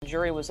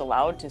jury was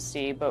allowed to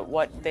see, but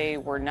what they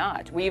were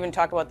not. We even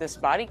talk about this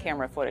body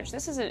camera footage.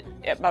 This is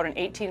about an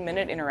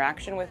 18-minute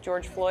interaction with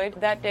George Floyd.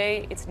 That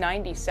day, it's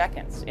 90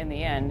 seconds in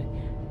the end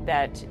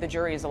that the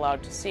jury is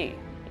allowed to see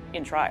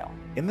in trial.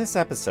 In this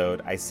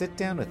episode, I sit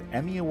down with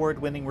Emmy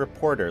Award-winning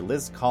reporter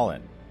Liz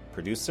Collin,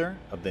 producer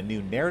of the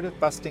new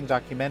narrative-busting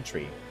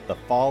documentary, The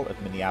Fall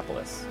of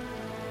Minneapolis.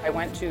 I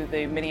went to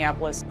the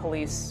Minneapolis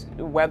police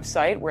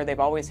website where they've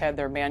always had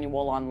their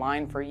manual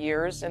online for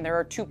years, and there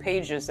are 2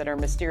 pages that are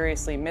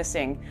mysteriously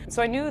missing.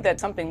 So I knew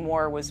that something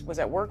more was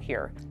at work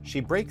here.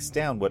 She breaks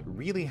down what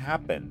really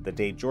happened the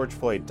day George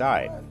Floyd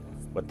died,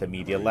 what the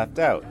media left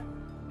out,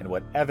 and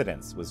what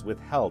evidence was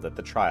withheld at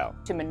the trial.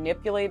 To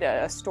manipulate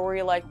a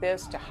story like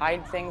this, to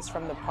hide things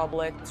from the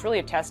public, it's really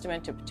a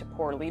testament to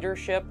poor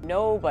leadership.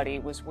 Nobody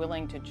was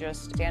willing to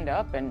just stand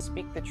up and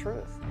speak the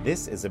truth.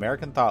 This is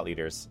American Thought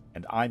Leaders,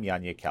 and I'm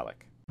Yanya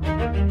Kellick.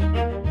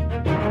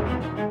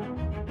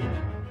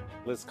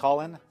 Liz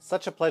Collin,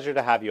 such a pleasure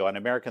to have you on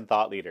American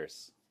Thought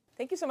Leaders.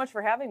 Thank you so much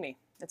for having me.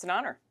 It's an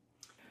honor.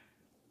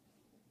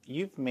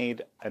 You've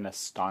made an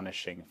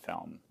astonishing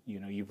film.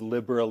 You've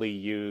liberally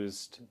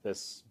used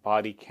this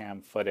body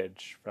cam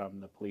footage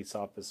from the police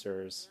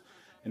officers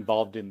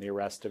involved in the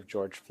arrest of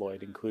George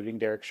Floyd, including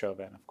Derek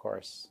Chauvin, of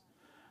course.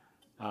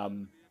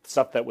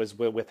 Stuff that was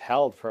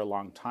withheld for a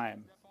long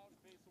time.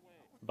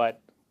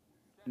 But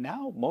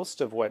now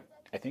most of what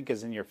I think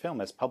is in your film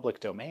is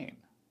public domain.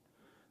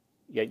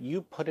 Yet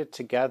you put it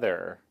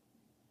together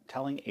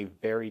telling a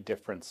very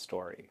different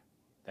story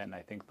than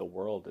I think the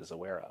world is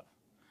aware of.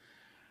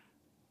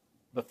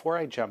 Before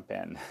I jump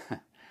in,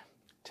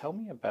 tell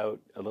me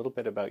a little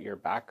bit about your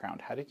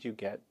background. How did you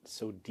get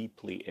so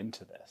deeply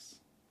into this?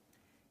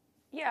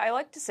 Yeah, I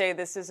like to say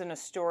this isn't a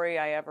story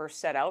I ever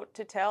set out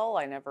to tell.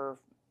 I never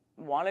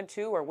wanted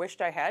to or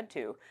wished I had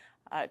to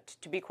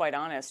be quite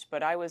honest.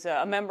 But I was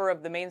a member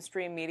of the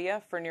mainstream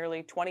media for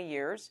nearly 20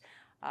 years.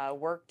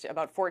 Worked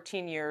about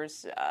 14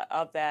 years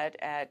of that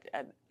at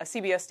a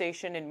CBS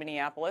station in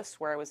Minneapolis,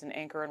 where I was an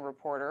anchor and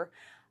reporter.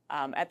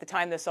 At the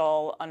time this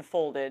all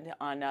unfolded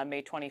on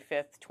May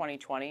 25th,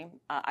 2020,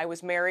 I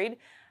was married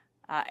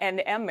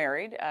and am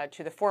married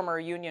to the former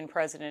union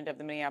president of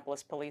the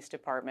Minneapolis Police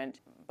Department.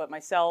 But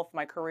myself,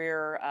 my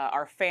career,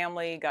 our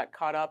family got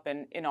caught up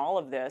in all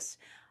of this.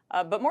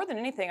 But more than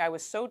anything, I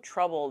was so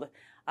troubled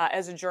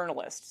as a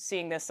journalist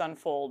seeing this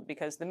unfold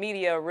because the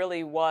media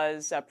really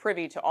was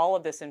privy to all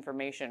of this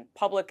information,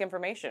 public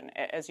information,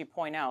 as you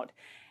point out.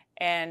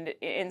 And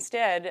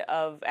instead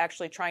of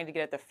actually trying to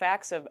get at the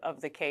facts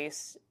of the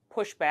case,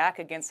 push back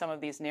against some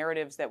of these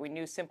narratives that we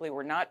knew simply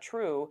were not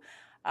true,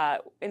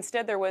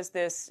 instead there was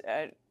this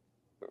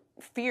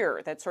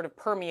fear that sort of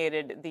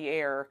permeated the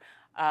air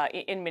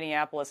in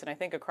Minneapolis and I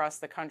think across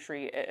the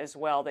country as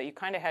well, that you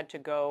kind of had to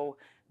go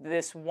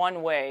this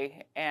one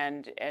way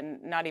and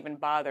not even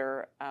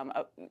bother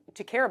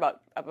to care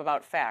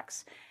about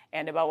facts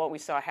and about what we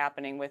saw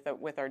happening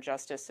with our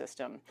justice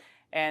system.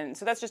 And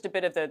so that's just a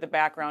bit of the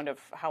background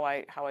of how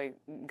I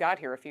got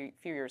here a few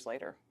years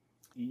later.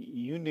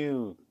 You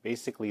knew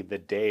basically the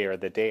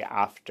day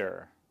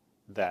after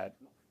that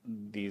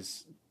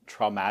these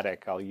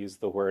traumatic, I'll use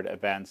the word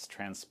events,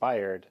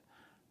 transpired,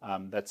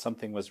 that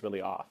something was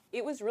really off.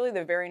 It was really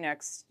the very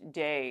next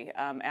day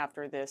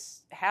after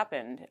this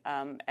happened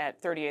at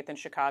 38th and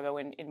Chicago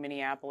in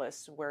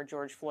Minneapolis, where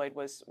George Floyd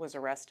was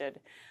arrested.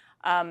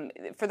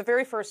 For the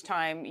very first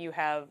time, you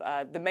have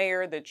the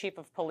mayor, the chief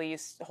of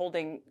police,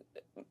 holding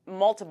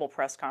multiple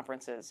press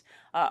conferences.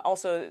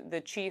 Also,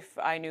 the chief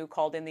I knew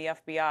called in the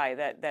FBI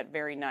that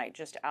very night,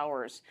 just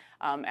hours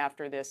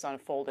after this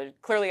unfolded.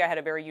 Clearly, I had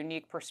a very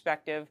unique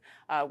perspective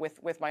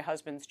with my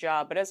husband's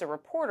job. But as a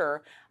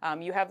reporter,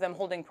 you have them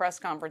holding press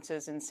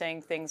conferences and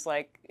saying things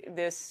like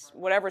this,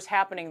 whatever's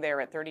happening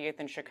there at 38th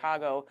and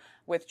Chicago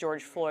with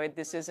George Floyd,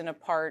 this isn't a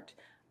part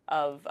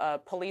of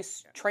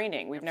police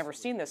training. We've never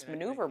seen this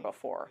maneuver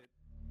before.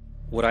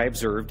 What I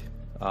observed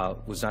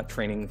was not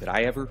training that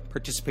I ever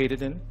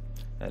participated in,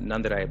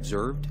 none that I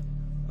observed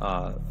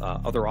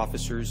other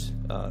officers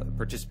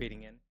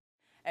participating in.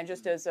 And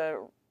just as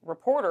a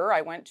reporter,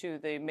 I went to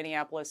the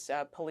Minneapolis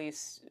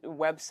police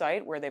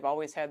website where they've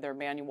always had their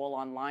manual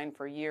online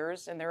for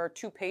years, and there are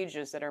 2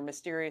 pages that are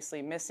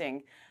mysteriously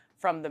missing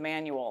from the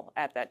manual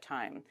at that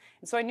time.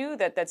 And so I knew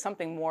that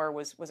something more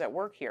was at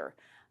work here.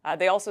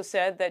 They also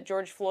said that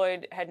George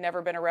Floyd had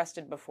never been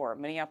arrested before.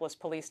 Minneapolis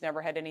police never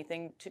had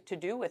anything to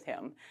do with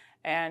him.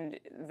 And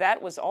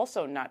that was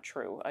also not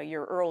true. A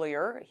year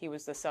earlier, he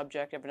was the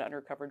subject of an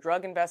undercover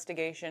drug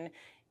investigation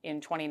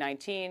in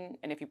 2019.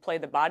 And if you play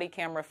the body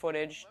camera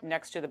footage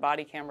next to the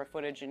body camera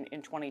footage in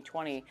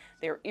 2020,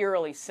 they're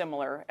eerily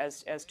similar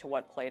as to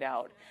what played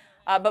out.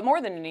 But more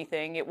than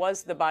anything, it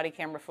was the body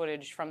camera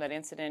footage from that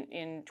incident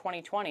in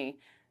 2020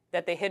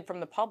 that they hid from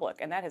the public,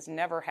 and that has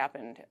never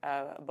happened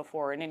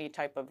before in any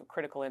type of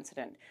critical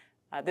incident.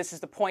 This is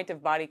the point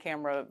of body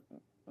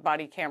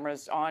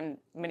cameras on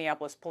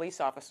Minneapolis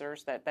police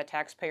officers that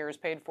taxpayers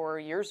paid for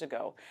years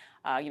ago,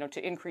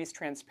 to increase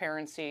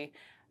transparency.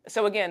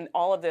 So again,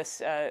 all of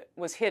this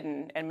was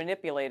hidden and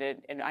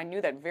manipulated, and I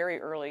knew that very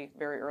early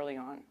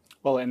on.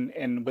 Well,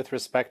 and with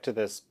respect to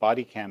this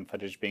body cam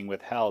footage being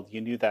withheld,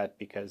 you knew that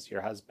because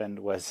your husband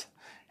was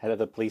head of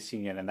the police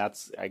union, and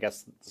that's, I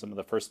guess, some of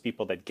the first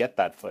people that get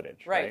that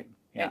footage, right?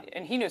 Yeah.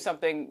 And he knew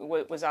something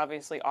was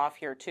obviously off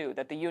here, too,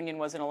 that the union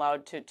wasn't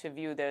allowed to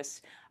view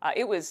this.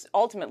 It was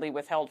ultimately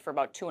withheld for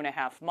about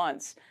 2.5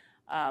 months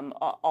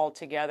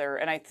altogether.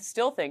 And I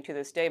still think to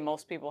this day,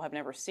 most people have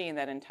never seen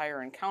that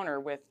entire encounter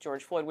with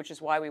George Floyd, which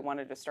is why we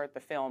wanted to start the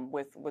film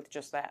with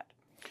just that.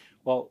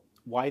 Well,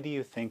 why do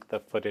you think the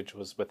footage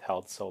was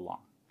withheld so long?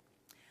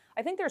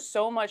 I think there's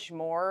so much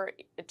more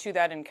to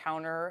that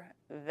encounter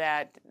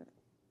that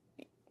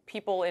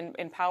people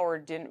in power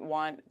didn't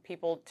want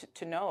people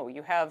to know.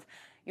 You have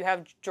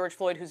George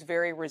Floyd, who's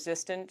very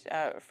resistant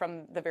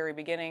from the very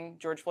beginning.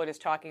 George Floyd is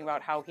talking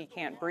about how he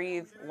can't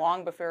breathe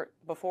long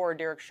before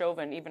Derek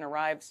Chauvin even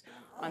arrives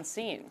on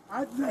scene.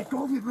 I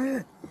COVID,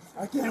 man.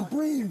 I can't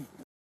breathe.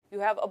 You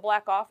have a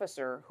black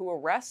officer who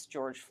arrests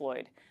George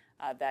Floyd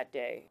that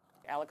day.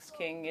 Alex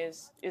King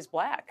is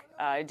black.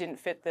 It didn't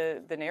fit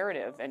the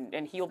narrative,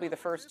 and he'll be the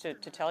first to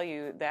tell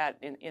you that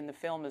in the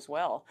film as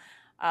well.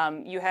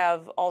 You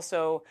have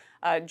also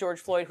George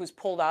Floyd, who's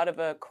pulled out of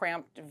a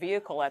cramped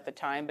vehicle at the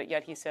time, but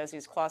yet he says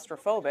he's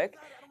claustrophobic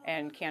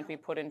and can't be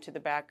put into the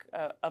back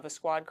of a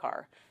squad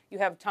car. You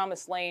have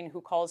Thomas Lane,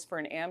 who calls for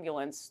an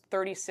ambulance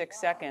 36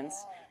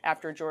 seconds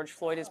after George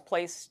Floyd is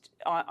placed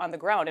on the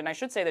ground. And I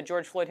should say that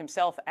George Floyd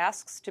himself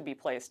asks to be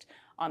placed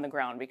on the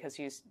ground because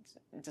he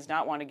does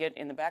not want to get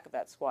in the back of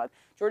that squad.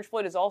 George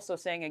Floyd is also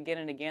saying again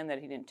and again that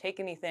he didn't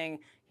take anything,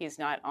 he's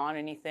not on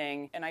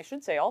anything. And I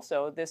should say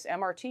also, this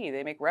MRT,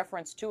 they make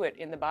reference to it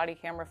in the body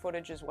camera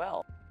footage as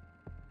well.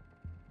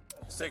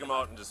 Just take him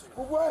out and just...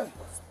 For what?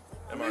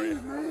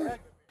 MRE.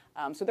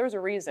 So there's a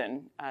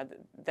reason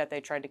that they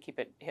tried to keep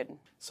it hidden.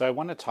 So I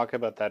want to talk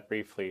about that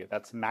briefly.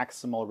 That's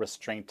maximal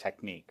restraint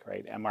technique,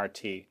 right?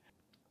 MRT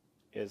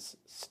is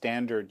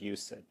standard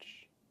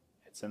usage.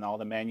 It's in all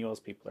the manuals.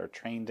 People are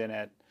trained in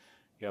it.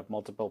 You have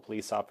multiple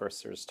police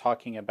officers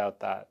talking about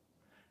that.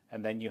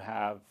 And then you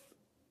have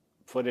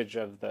footage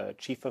of the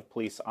chief of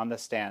police on the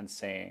stand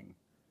saying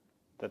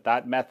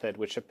that method,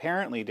 which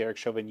apparently Derek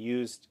Chauvin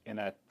used in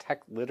a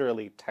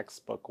literally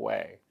textbook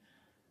way,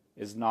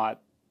 is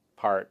not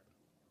part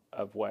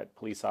of what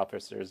police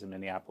officers in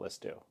Minneapolis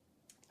do.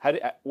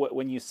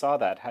 When you saw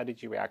that, how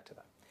did you react to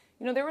that?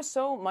 You know, there was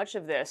so much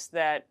of this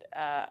that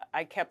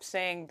I kept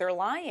saying, they're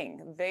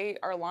lying. They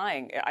are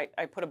lying.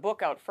 I put a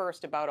book out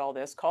first about all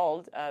this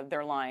called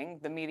They're Lying,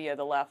 The Media,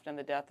 the Left, and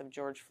the Death of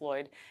George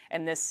Floyd.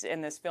 And this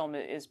film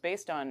is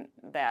based on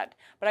that.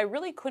 But I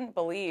really couldn't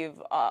believe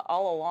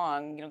all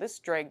along, you know, this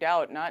dragged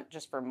out not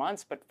just for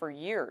months, but for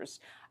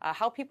years,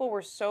 how people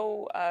were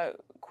so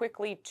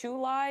quickly to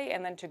lie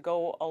and then to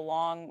go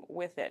along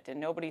with it. And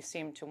nobody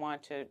seemed to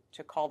want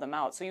to call them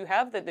out. So you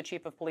have the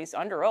chief of police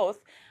under oath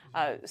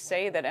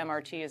say that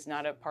MRT is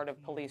not a part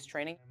of police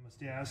training. I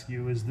must ask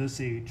you, is this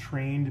a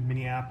trained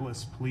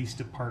Minneapolis Police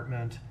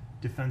Department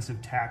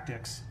defensive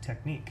tactics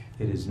technique?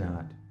 It is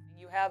not.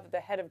 You have the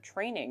head of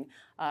training,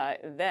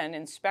 then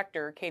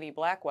Inspector Katie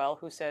Blackwell,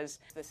 who says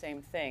the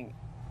same thing.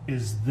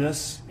 Is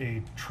this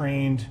a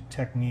trained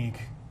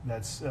technique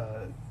that's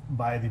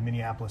by the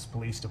Minneapolis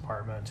Police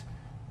Department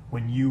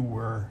when you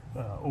were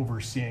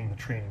overseeing the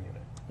training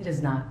unit? It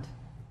is not.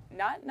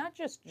 Not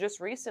just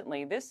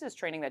recently. This is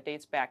training that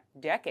dates back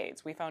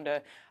decades. We found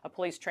a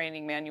police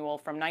training manual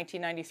from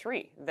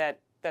 1993 that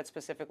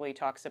specifically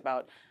talks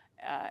about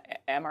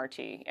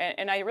MRT.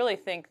 And I really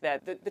think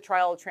that the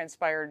trial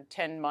transpired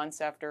 10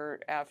 months after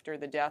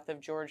the death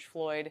of George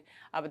Floyd,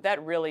 but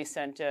that really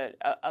sent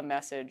a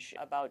message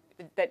about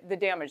the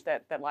damage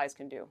that lies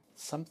can do.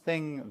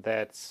 Something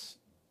that's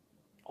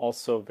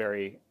also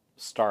very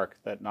stark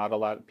that not a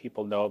lot of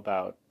people know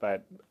about,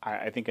 but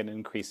I think an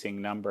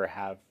increasing number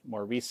have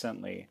more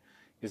recently,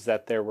 is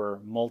that there were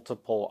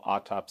multiple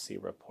autopsy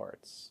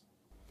reports.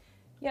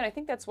 Yeah, and I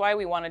think that's why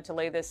we wanted to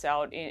lay this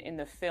out in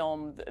the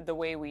film the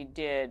way we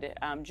did,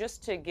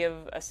 just to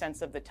give a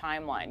sense of the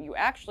timeline. You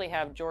actually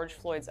have George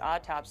Floyd's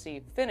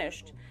autopsy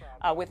finished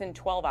within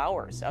 12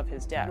 hours of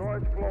his death.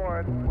 George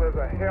Floyd was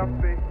a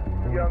healthy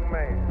young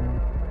man.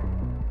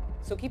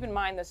 So keep in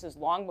mind, this is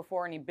long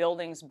before any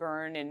buildings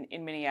burn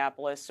in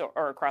Minneapolis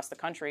or across the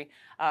country,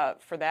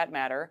 for that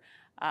matter.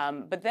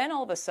 But then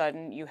all of a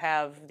sudden, you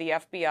have the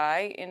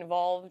FBI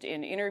involved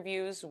in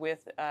interviews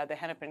with the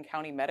Hennepin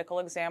County medical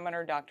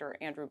examiner, Dr.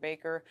 Andrew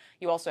Baker.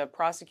 You also have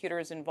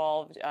prosecutors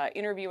involved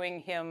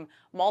interviewing him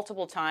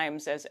multiple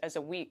times as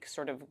a week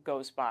sort of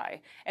goes by.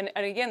 And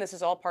again, this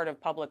is all part of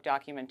public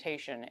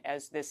documentation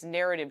as this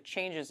narrative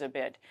changes a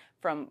bit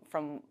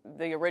from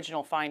the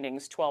original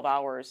findings 12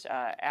 hours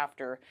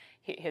after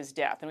his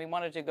death. And we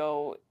wanted to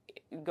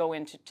go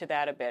into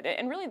that a bit.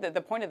 And really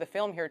the point of the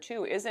film here,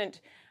 too,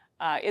 isn't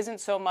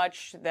so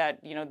much that,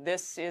 you know,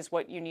 this is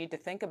what you need to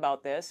think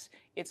about this.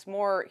 It's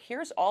more,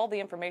 here's all the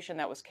information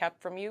that was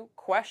kept from you,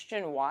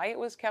 question why it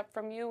was kept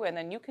from you, and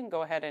then you can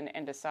go ahead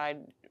and decide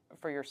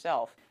for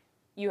yourself.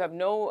 You have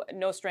no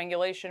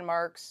strangulation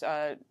marks.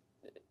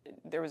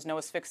 There was no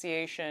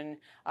asphyxiation,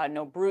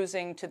 no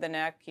bruising to the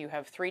neck. You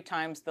have 3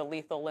 times the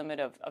lethal limit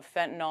of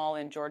fentanyl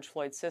in George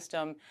Floyd's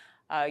system.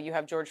 You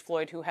have George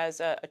Floyd, who has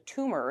a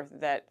tumor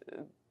that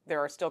there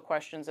are still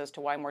questions as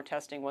to why more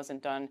testing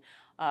wasn't done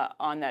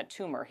on that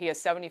tumor. He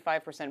has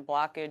 75%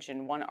 blockage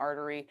in one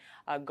artery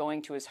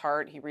going to his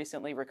heart. He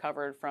recently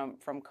recovered from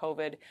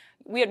COVID.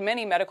 We had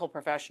many medical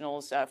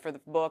professionals for the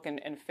book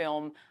and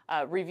film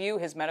review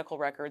his medical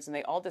records, and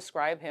they all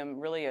describe him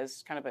really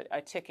as kind of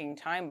a ticking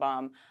time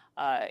bomb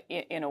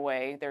in a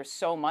way. There's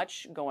so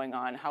much going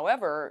on.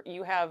 However,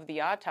 you have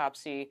the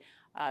autopsy,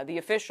 the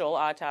official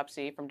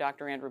autopsy from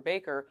Dr. Andrew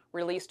Baker,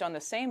 released on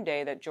the same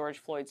day that George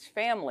Floyd's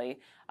family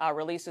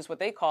releases what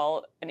they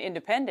call an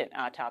independent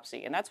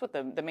autopsy, and that's what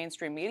the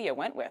mainstream media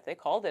went with. They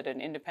called it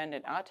an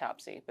independent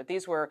autopsy, but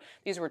these were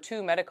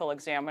 2 medical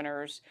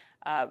examiners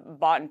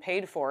bought and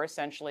paid for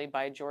essentially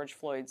by George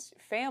Floyd's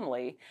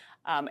family,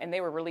 and they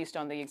were released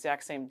on the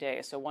exact same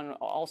day. So one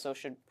also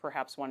should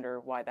perhaps wonder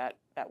why that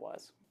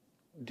was.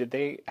 Did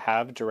they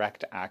have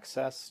direct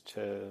access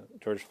to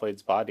George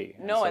Floyd's body?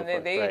 No, and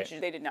forth?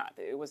 they did not.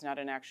 It was not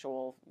an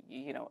actual,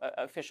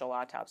 official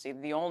autopsy.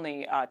 The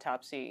only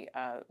autopsy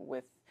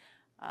with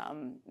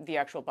the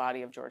actual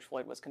body of George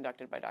Floyd was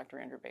conducted by Dr.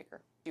 Andrew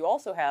Baker. You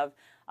also have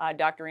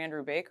Dr.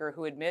 Andrew Baker,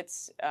 who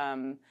admits.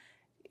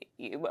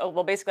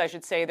 Well, basically, I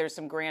should say there's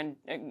some grand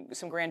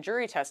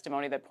jury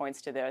testimony that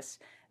points to this,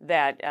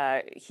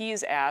 that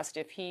he's asked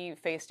if he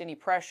faced any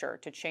pressure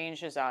to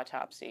change his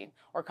autopsy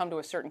or come to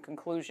a certain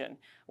conclusion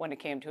when it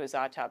came to his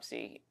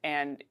autopsy.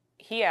 And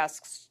he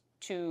asks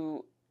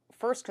to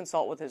first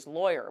consult with his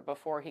lawyer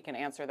before he can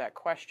answer that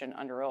question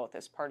under oath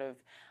as part of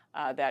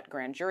that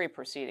grand jury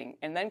proceeding,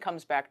 and then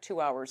comes back 2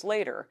 hours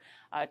later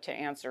to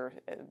answer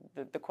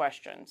the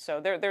question. So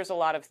there's a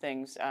lot of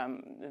things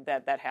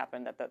that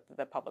happened that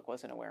the public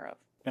wasn't aware of.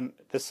 And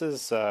this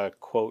is a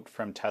quote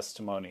from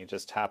testimony. It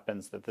just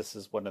happens that this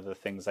is one of the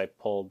things I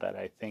pulled that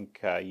I think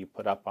you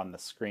put up on the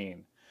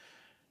screen.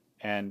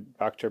 And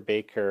Dr.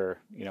 Baker,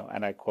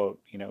 and I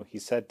quote, he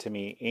said to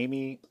me,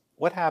 "Amy,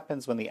 what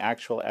happens when the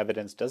actual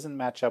evidence doesn't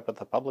match up with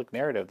the public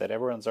narrative that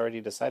everyone's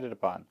already decided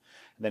upon?"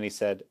 And then he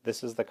said,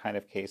 "This is the kind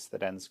of case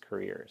that ends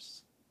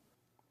careers."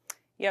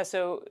 Yeah,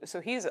 so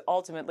he's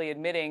ultimately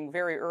admitting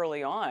very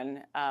early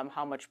on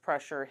how much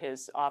pressure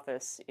his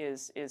office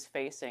is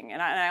facing,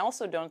 and I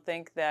also don't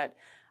think that.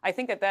 I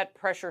think that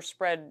pressure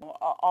spread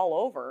all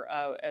over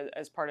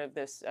as part of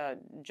this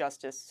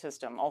justice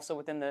system, also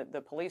within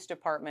the police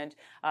department,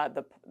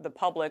 the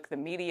public, the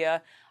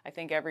media. I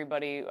think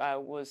everybody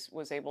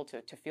was able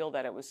to feel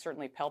that. It was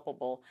certainly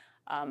palpable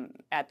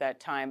at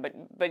that time.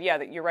 But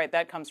yeah, you're right.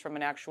 That comes from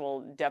an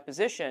actual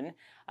deposition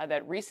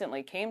that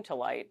recently came to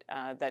light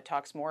that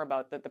talks more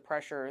about the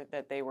pressure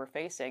that they were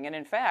facing. And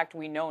in fact,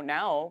 we know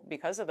now,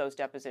 because of those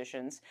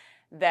depositions,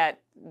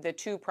 that the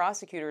 2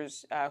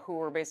 prosecutors who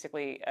were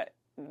basically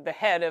the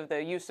head of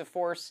the use of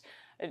force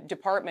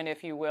department,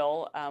 if you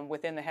will,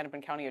 within the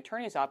Hennepin County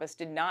Attorney's Office,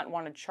 did not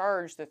want to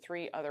charge the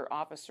 3 other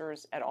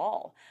officers at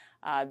all.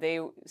 They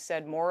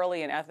said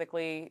morally and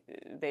ethically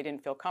they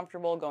didn't feel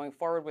comfortable going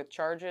forward with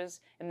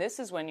charges. And this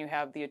is when you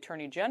have the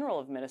Attorney General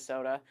of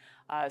Minnesota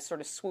sort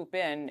of swoop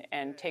in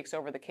and takes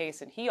over the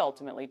case, and he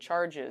ultimately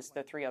charges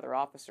the 3 other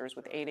officers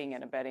with aiding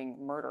and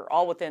abetting murder,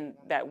 all within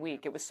that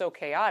week. It was so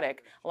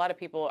chaotic. A lot of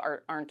people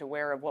aren't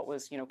aware of what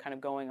was, kind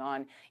of going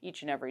on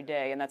each and every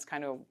day, and that's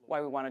kind of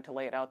why we wanted to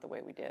lay it out the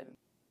way we did.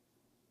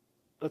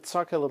 Let's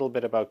talk a little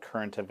bit about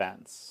current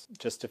events.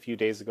 Just a few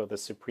days ago, the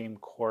Supreme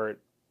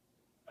Court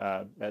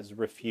has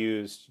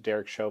refused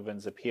Derek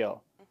Chauvin's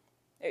appeal.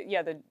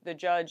 Yeah, the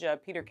judge,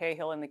 Peter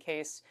Cahill, in the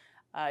case,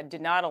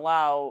 did not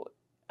allow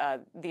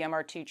the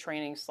MRT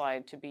training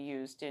slide to be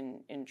used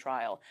in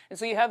trial. And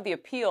so you have the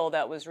appeal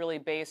that was really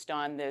based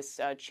on this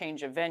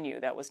change of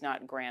venue that was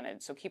not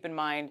granted. So keep in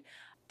mind,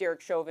 Derek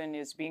Chauvin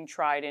is being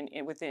tried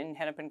within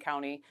Hennepin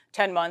County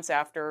 10 months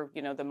after,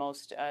 the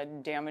most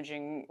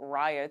damaging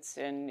riots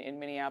in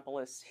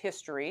Minneapolis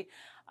history.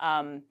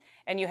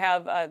 And you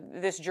have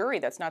this jury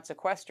that's not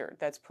sequestered,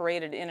 that's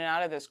paraded in and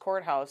out of this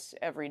courthouse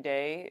every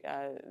day,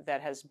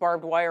 that has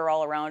barbed wire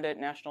all around it.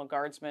 National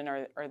Guardsmen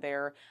are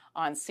there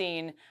on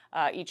scene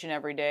each and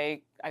every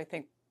day. I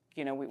think,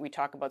 we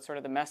talk about sort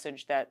of the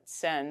message that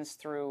sends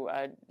through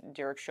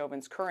Derek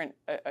Chauvin's current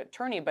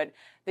attorney, but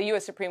the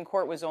U.S. Supreme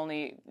Court was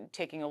only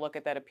taking a look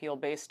at that appeal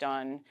based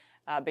on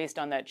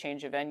that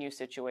change of venue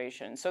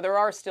situation. So there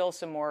are still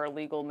some more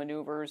legal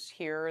maneuvers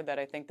here that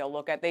I think they'll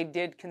look at. They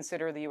did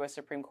consider the U.S.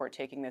 Supreme Court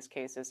taking this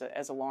case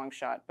as a long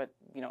shot, but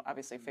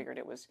obviously figured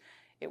it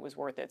was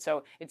worth it.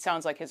 So it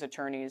sounds like his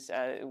attorneys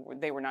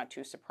they were not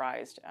too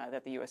surprised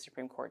that the U.S.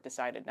 Supreme Court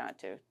decided not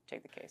to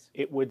take the case.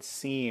 It would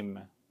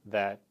seem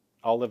that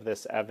all of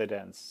this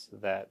evidence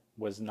that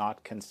was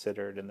not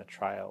considered in the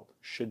trial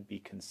should be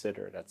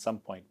considered at some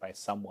point by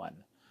someone.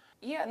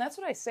 Yeah, and that's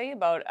what I say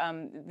about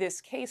this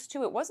case,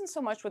 too. It wasn't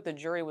so much what the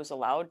jury was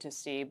allowed to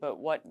see, but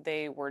what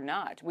they were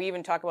not. We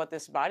even talk about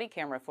this body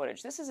camera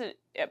footage. This is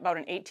about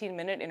an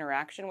 18-minute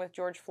interaction with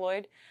George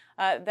Floyd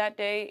that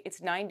day.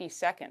 It's 90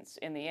 seconds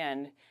in the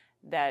end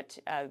that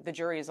the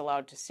jury is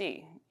allowed to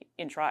see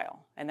in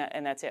trial, and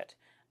that's it.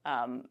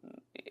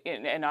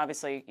 And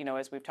obviously,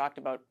 as we've talked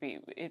about,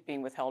 it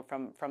being withheld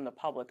from the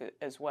public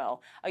as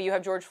well. You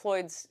have George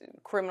Floyd's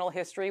criminal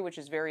history, which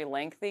is very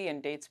lengthy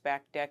and dates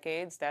back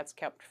decades. That's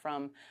kept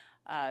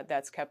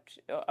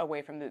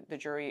away from the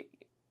jury.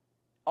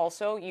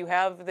 Also, you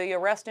have the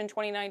arrest in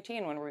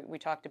 2019 when we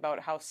talked about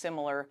how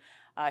similar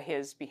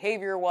his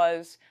behavior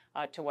was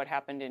to what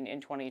happened in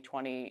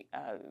 2020.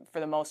 For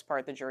the most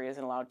part, the jury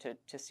isn't allowed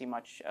to see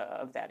much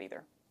of that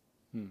either.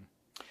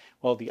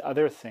 Well, the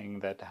other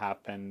thing that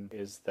happened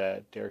is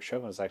that Derek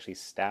Chauvin was actually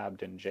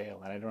stabbed in jail.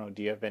 And I don't know,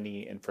 do you have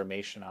any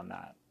information on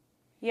that?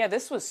 Yeah,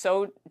 this was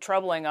so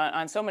troubling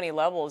on so many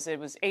levels. It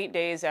was 8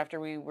 days after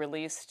we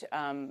released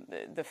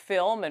the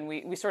film, and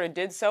we sort of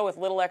did so with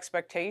little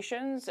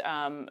expectations.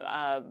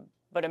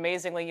 But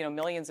amazingly,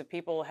 millions of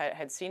people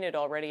had seen it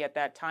already at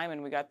that time,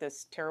 and we got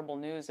this terrible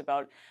news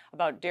about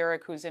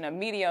Derek, who's in a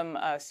medium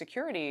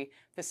security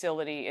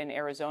facility in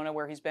Arizona,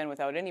 where he's been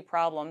without any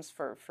problems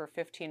for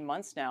 15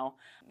 months now.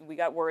 We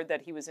got word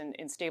that he was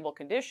in stable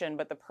condition,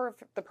 but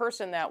the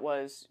person that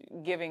was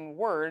giving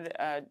word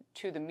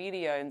to the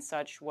media and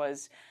such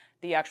was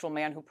the actual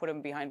man who put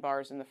him behind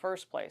bars in the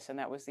first place, and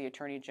that was the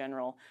Attorney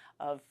General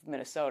of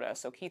Minnesota.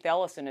 So Keith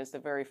Ellison is the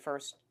very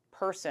first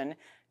person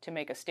to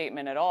make a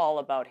statement at all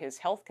about his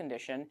health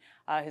condition.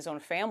 His own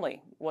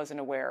family wasn't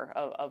aware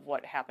of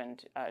what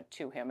happened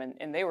to him,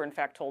 and they were in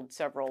fact told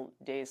several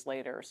days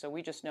later. So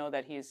we just know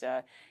that he's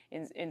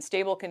in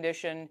stable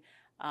condition.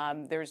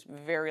 There's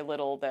very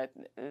little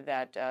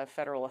that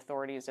federal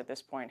authorities at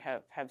this point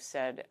have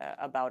said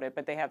about it,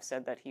 but they have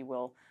said that he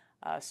will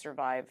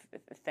survive,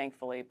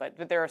 thankfully.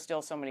 But there are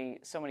still so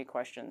many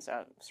questions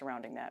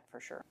surrounding that,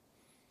 for sure.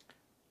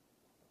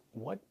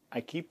 What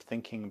I keep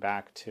thinking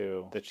back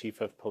to the chief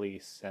of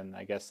police, and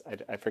I guess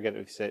I forget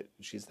if you said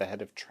she's the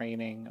head of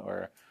training,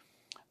 or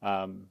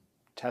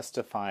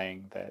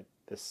testifying that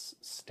this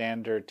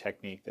standard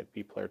technique that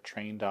people are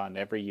trained on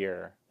every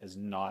year is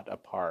not a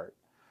part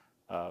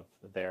of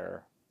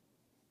their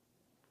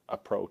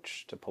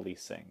approach to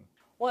policing.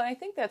 Well, I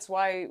think that's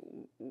why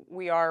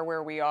we are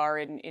where we are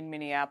in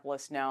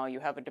Minneapolis now.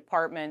 You have a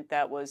department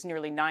that was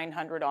nearly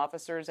 900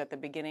 officers at the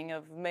beginning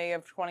of May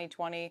of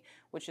 2020,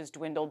 which has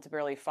dwindled to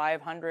barely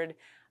 500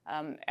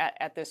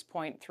 at this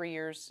point, 3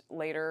 years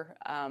later.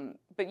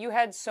 But you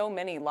had so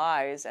many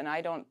lies, and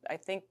I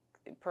think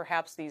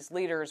perhaps these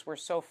leaders were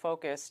so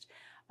focused,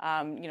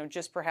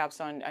 just perhaps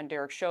on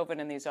Derek Chauvin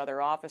and these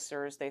other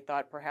officers. They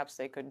thought perhaps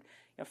they could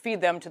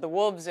feed them to the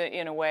wolves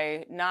in a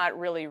way, not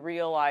really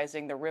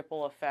realizing the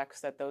ripple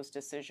effects that those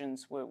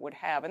decisions would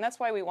have. And that's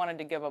why we wanted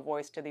to give a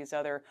voice to these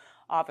other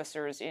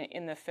officers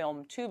in the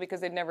film, too,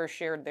 because they'd never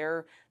shared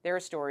their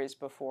stories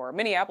before.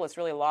 Minneapolis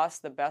really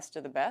lost the best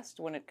of the best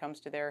when it comes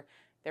to their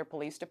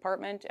police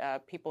department,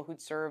 people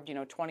who'd served,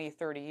 20,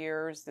 30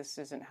 years. This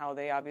isn't how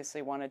they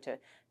obviously wanted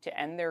to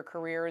end their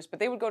careers, but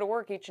they would go to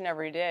work each and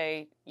every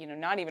day,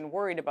 not even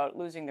worried about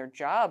losing their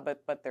job,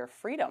 but their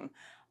freedom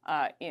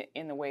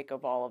in the wake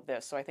of all of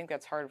this. So I think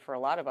that's hard for a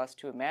lot of us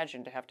to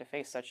imagine, to have to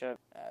face such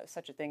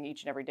a thing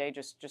each and every day,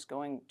 just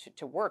going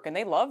to work. And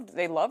they loved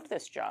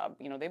this job.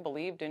 They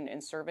believed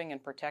in serving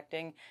and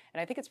protecting. And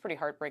I think it's pretty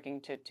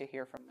heartbreaking to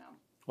hear from them.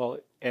 Well,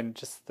 and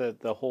just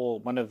the whole,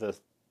 one of the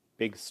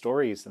big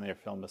stories in their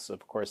film is,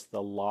 of course,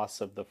 the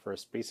loss of the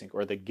first precinct,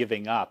 or the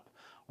giving up,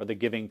 or the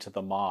giving to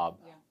the mob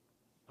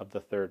of the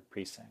third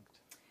precinct.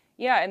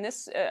 Yeah, and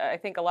this, I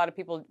think a lot of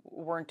people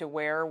weren't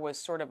aware, was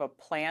sort of a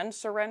planned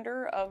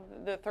surrender of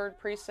the third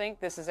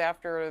precinct. This is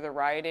after the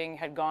rioting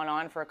had gone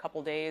on for a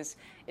couple days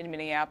in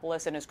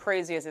Minneapolis, and as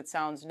crazy as it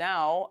sounds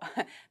now,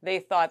 they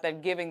thought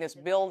that giving this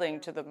building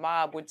to the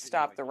mob would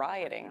stop the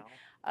rioting.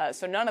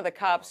 So none of the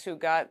cops who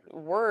got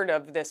word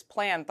of this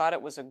plan thought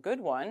it was a good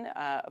one.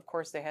 Of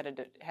course, they had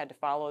to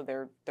follow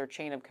their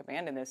chain of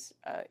command in this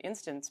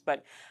instance.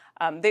 But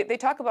they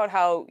talk about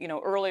how,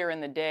 earlier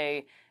in the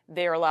day,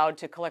 they're allowed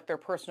to collect their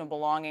personal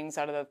belongings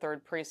out of the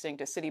third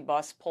precinct. A city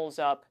bus pulls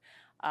up,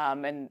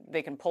 and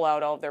they can pull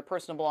out all of their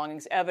personal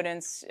belongings,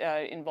 evidence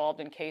involved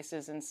in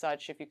cases and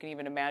such, if you can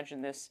even imagine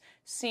this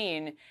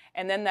scene.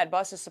 And then that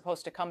bus is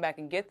supposed to come back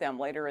and get them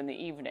later in the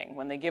evening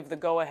when they give the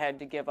go-ahead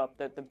to give up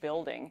the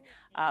building.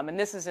 And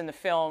this is in the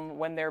film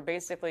when they're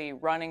basically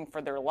running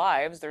for their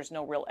lives. There's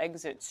no real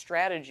exit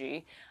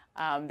strategy.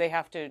 They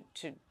have to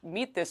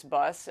meet this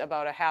bus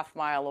about a half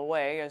mile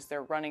away as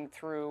they're running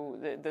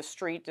through the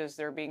street, as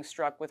they're being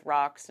struck with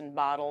rocks and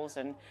bottles,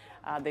 and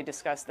they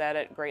discuss that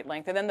at great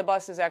length. And then the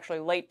bus is actually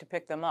late to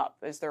pick them up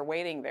as they're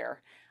waiting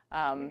there,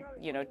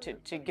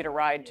 to get a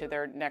ride to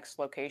their next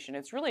location.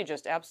 It's really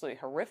just absolutely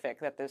horrific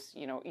that this,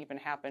 even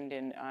happened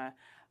in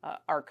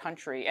our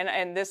country.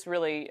 And this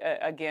really,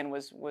 again,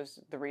 was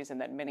the reason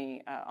that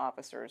many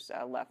officers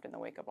left in the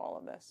wake of all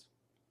of this.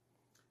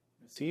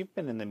 So you've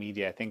been in the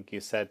media, I think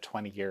you said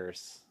 20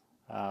 years.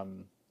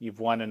 You've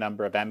won a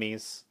number of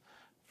Emmys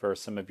for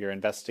some of your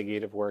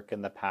investigative work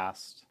in the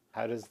past.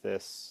 How does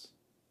this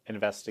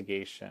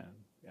investigation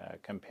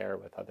compare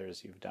with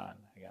others you've done,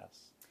 I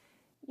guess?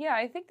 Yeah,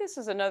 I think this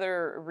is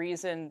another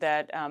reason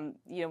that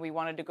we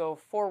wanted to go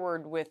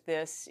forward with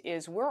this.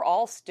 Is we're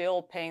all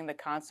still paying the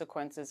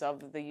consequences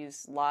of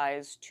these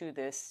lies to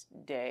this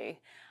day.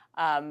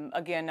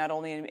 Again, not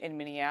only in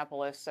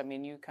Minneapolis. I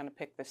mean, you kind of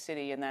pick the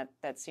city, and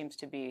that seems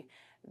to be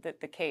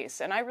the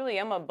case. And I really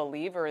am a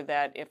believer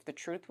that if the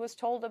truth was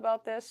told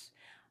about this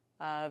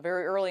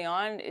very early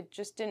on, it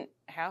just didn't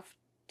have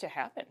to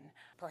happen.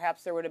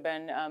 Perhaps there would have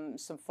been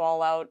some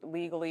fallout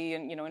legally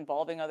and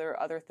involving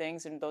other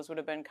things, and those would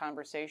have been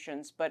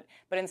conversations. But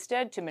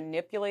instead, to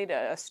manipulate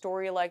a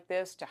story like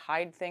this, to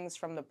hide things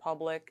from the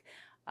public,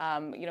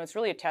 it's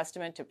really a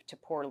testament to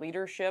poor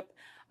leadership.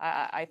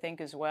 I think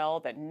as well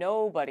that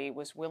nobody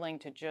was willing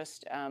to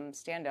just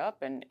stand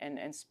up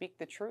and speak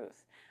the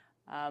truth.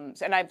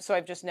 So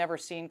I've just never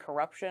seen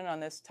corruption on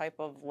this type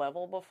of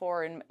level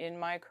before in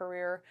my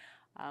career.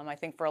 I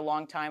think for a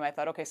long time I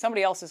thought, okay,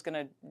 somebody else is going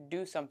to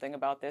do something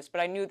about this,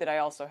 but I knew that I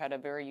also had a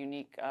very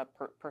unique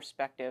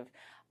perspective,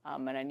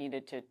 and I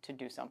needed to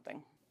do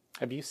something.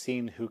 Have you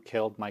seen Who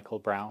Killed Michael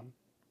Brown?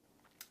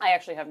 I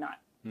actually have not.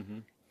 Mm-hmm.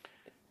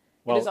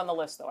 Well, it is on the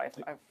list, though.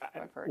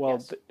 I've heard.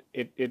 Well,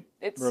 yes.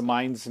 It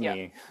reminds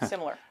me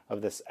similar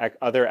of this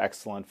other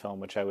excellent film,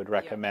 which I would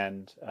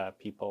recommend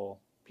people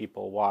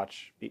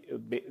watch.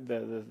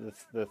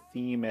 The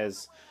theme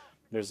is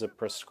there's a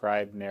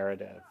prescribed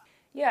narrative.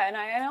 Yeah, and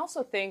I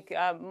also think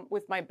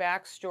with my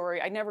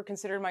backstory, I never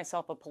considered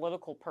myself a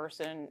political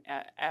person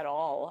at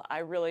all. I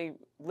really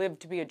lived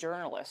to be a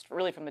journalist,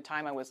 really from the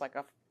time I was like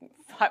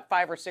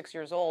 5 or 6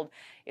 years old.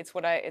 It's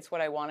what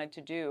I wanted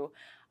to do.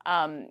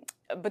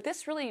 But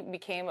this really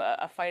became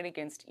a fight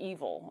against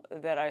evil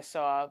that I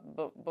saw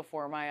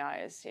before my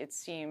eyes. It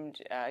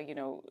seemed,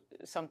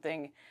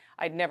 something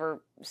I'd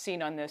never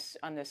seen on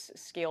this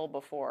scale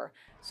before.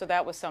 So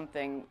that was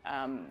something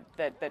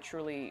that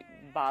truly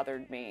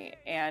bothered me,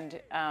 and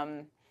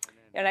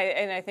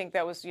I think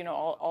that was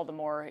all the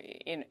more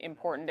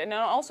important. And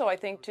also I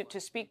think to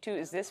speak to,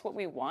 is this what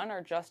we want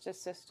our justice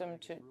system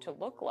to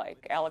look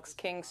like? Alex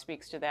King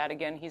speaks to that.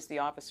 Again, he's the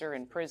officer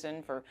in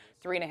prison for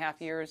 3.5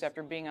 years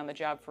after being on the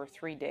job for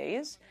 3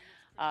 days.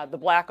 The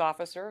black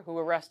officer who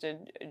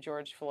arrested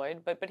George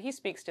Floyd, but he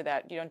speaks to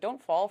that.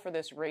 Don't fall for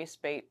this race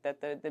bait that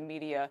the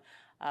media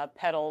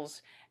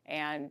peddles,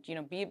 and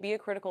be a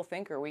critical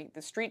thinker.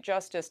 The street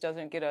justice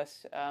doesn't get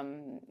us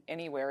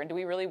anywhere. And do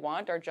we really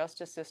want our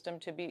justice system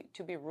to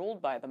be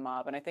ruled by the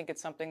mob? And I think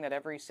it's something that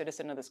every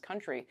citizen of this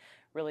country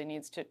really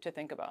needs to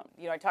think about.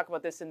 I talk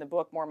about this in the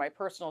book, more my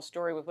personal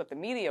story with what the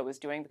media was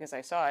doing, because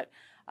I saw it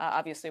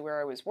obviously where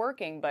I was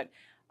working, but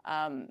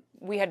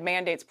we had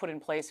mandates put in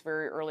place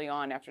very early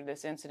on after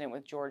this incident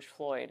with George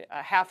Floyd.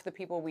 Half the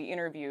people we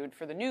interviewed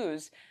for the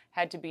news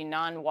had to be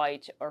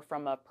non-white or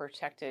from a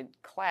protected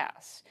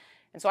class.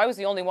 And so I was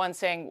the only one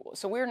saying,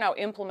 so we're now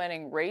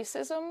implementing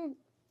racism?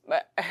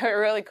 But I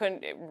really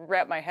couldn't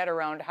wrap my head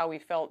around how we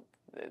felt,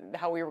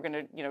 how we were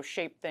going to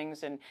shape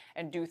things and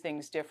do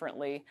things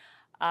differently.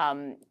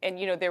 And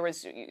there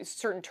was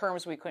certain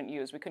terms we couldn't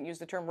use. We couldn't use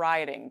the term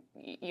rioting.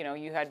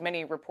 You had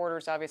many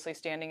reporters obviously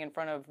standing in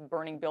front of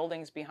burning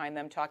buildings behind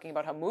them talking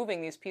about how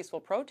moving these peaceful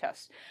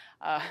protests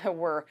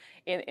were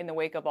in the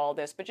wake of all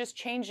this. But just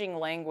changing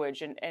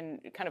language and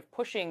kind of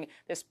pushing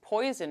this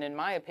poison, in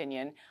my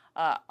opinion,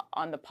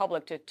 on the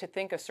public to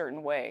think a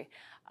certain way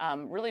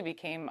really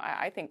became,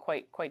 I think,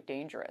 quite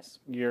dangerous.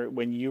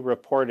 When you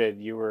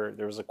reported,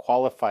 there was a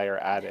qualifier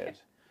added,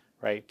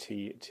 right,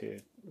 to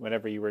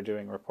whenever you were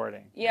doing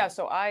reporting. Yeah,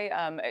 so I,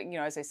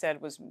 as I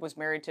said, was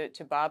married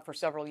to Bob for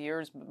several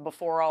years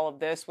before all of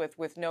this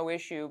with no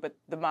issue, but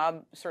the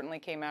mob certainly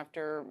came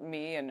after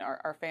me and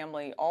our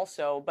family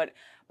also. But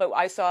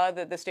I saw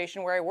that the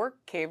station where I work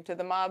caved to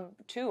the mob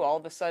too. All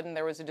of a sudden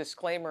there was a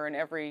disclaimer in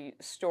every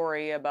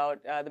story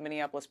about the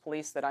Minneapolis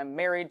police that I'm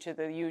married to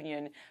the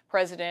union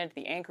president.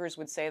 The anchors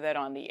would say that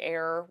on the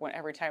air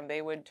every time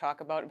they would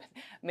talk about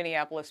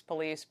Minneapolis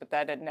police, but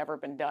that had never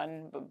been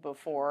done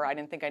before. I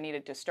didn't think I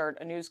needed to start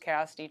a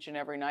newscast each and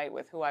every night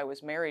with who I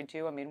was married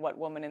to. I mean, what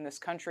woman in this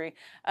country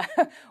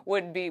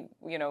would be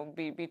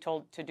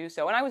told to do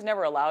so? And I was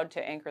never allowed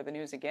to anchor the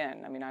news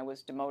again. I mean, I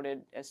was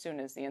demoted as soon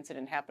as the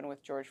incident happened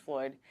with George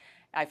Floyd.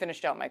 I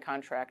finished out my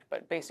contract,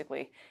 but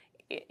basically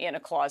in a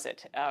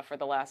closet for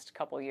the last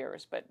couple of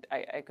years. But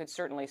I could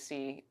certainly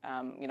see,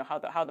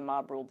 how the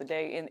mob ruled the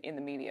day in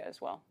the media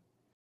as well.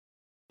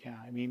 Yeah,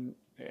 I mean,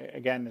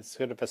 again, it's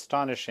sort of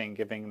astonishing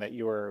given that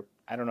you were,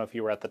 I don't know if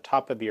you were at the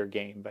top of your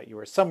game, but you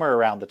were somewhere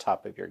around the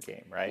top of your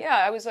game, right? Yeah,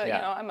 I was,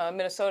 I'm a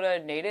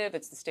Minnesota native.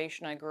 It's the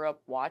station I grew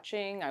up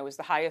watching. I was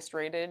the highest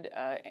rated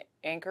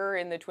anchor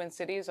in the Twin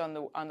Cities on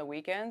the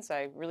weekends.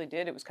 I really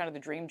did. It was kind of the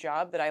dream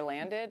job that I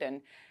landed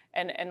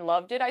and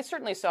loved it. I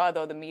certainly saw,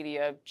 though, the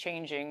media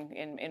changing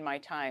in my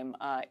time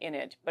in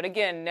it. But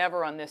again,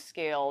 never on this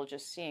scale,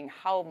 just seeing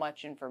how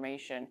much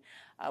information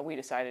we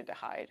decided to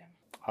hide.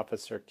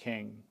 Officer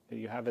King,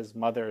 you have his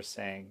mother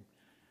saying,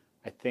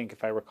 I think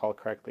if I recall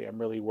correctly, I'm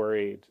really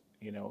worried,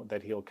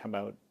 that he'll come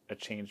out a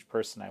changed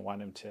person. I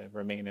want him to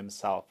remain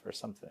himself, or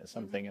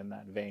something in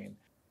that vein.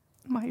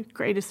 My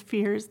greatest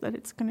fear is that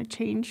it's going to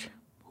change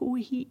who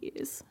he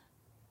is.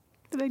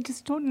 that I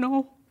just don't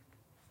know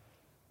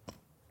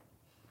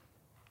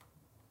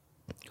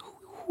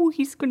who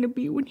he's going to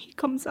be when he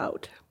comes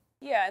out.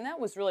 Yeah, and that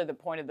was really the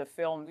point of the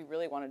film. We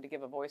really wanted to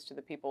give a voice to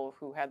the people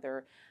who had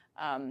their,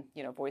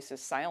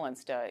 voices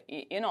silenced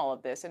in all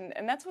of this. And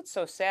that's what's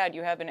so sad.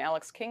 You have in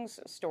Alex King's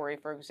story,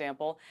 for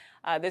example,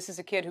 this is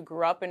a kid who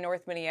grew up in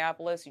North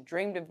Minneapolis. He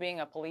dreamed of being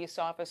a police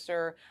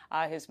officer.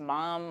 His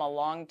mom, a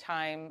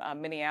longtime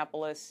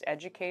Minneapolis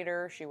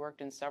educator. She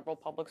worked in several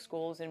public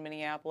schools in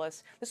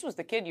Minneapolis. This was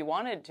the kid you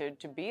wanted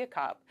to be a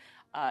cop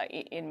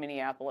in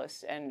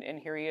Minneapolis. And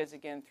here he is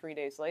again 3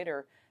 days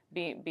later,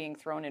 being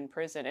thrown in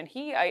prison. And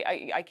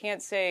I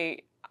can't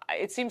say,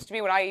 it seems to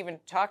me when I even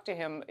talk to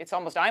him, it's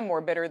almost I'm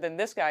more bitter than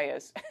this guy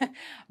is.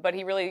 But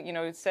he really,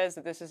 says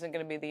that this isn't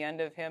going to be the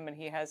end of him, and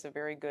he has a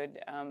very good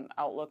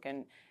outlook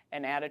and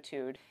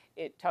attitude.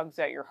 It tugs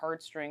at your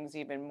heartstrings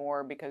even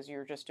more because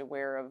you're just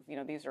aware of,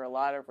 these are a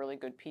lot of really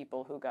good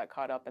people who got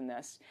caught up in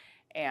this.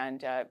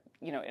 And, and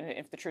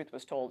if the truth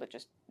was told,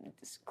 it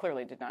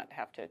clearly did not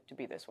have to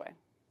be this way.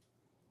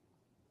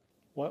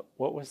 What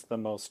was the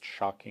most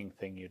shocking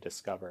thing you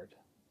discovered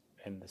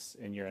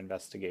in your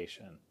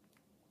investigation?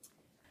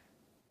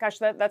 Gosh,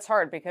 that's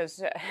hard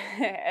because,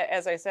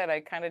 as I said,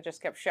 I kind of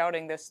just kept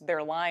shouting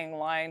 "they're lying"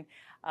 line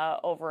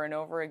over and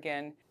over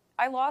again.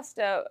 I lost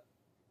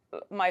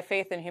my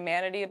faith in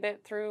humanity a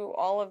bit through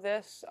all of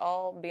this.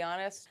 I'll be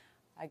honest.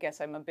 I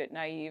guess I'm a bit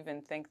naive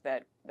and think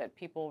that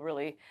people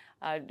really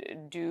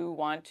do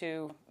want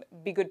to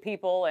be good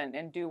people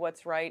and do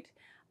what's right.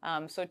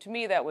 So to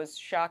me, that was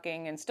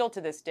shocking, and still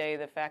to this day,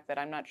 the fact that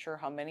I'm not sure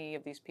how many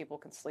of these people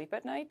can sleep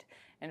at night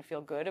and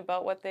feel good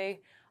about what they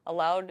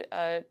allowed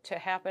to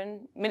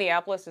happen.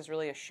 Minneapolis is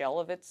really a shell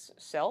of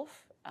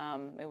itself.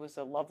 It was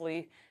a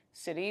lovely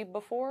city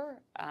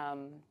before,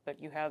 but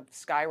you have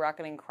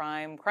skyrocketing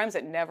crimes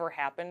that never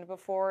happened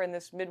before in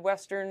this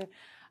Midwestern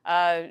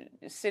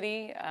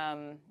city.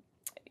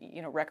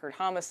 Record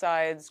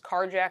homicides,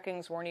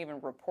 carjackings weren't even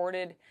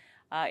reported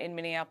in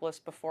Minneapolis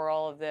before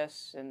all of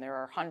this, and there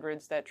are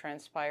hundreds that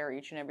transpire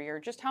each and every year.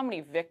 Just how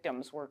many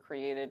victims were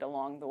created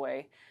along the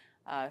way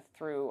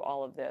through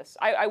all of this.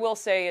 I will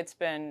say it's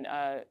been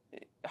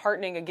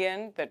heartening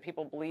again that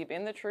people believe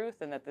in the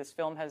truth and that this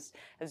film has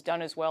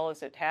done as well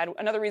as it had.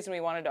 Another reason we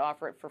wanted to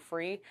offer it for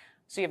free,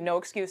 so you have no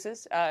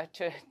excuses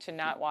to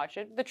not watch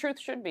it. The truth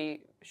should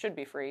be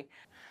free.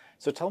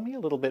 So tell me a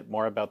little bit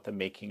more about the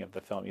making of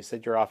the film. You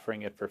said you're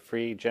offering it for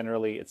free.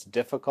 Generally, it's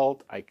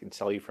difficult, I can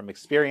tell you from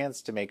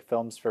experience, to make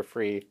films for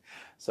free.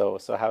 So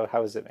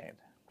how is it made?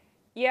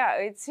 Yeah,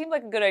 it seemed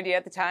like a good idea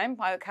at the time.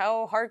 Like,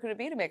 how hard could it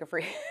be to make a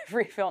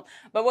free film?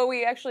 But what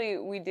we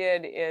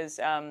did is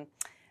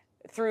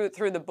through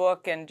the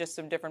book and just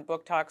some different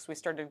book talks, we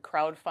started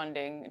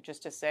crowdfunding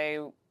just to say,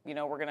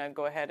 we're going to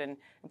go ahead and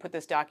put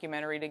this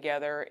documentary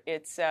together.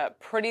 It's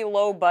pretty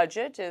low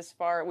budget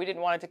we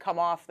didn't want it to come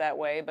off that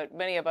way, but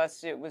many of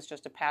us, it was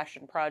just a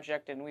passion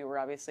project, and we were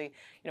obviously,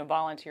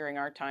 volunteering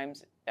our time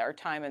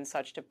and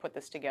such to put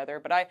this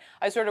together. But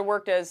I sort of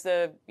worked as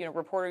the,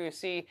 reporter you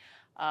see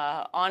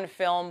on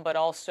film, but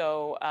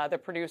also the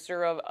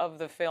producer of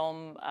the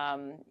film,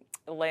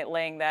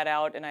 laying that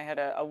out. And I had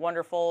a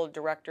wonderful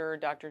director,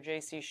 Dr.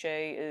 J.C.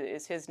 Shea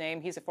is his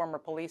name. He's a former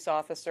police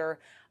officer,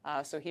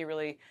 so he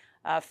really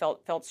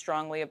felt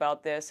strongly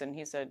about this, and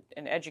he's an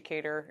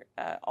educator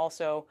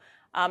also.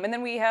 And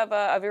then we have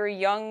a very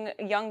young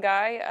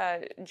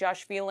guy,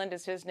 Josh Feeland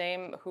is his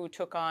name, who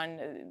took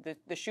on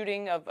the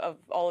shooting of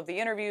all of the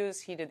interviews.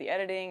 He did the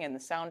editing and the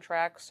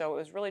soundtrack. So it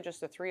was really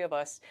just the three of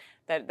us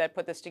that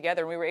put this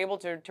together. And we were able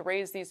to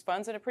raise these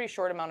funds in a pretty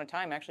short amount of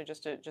time, actually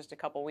just a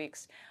couple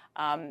weeks.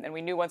 And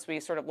we knew once we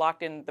sort of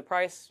locked in the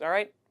price, all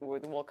right,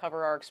 we'll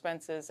cover our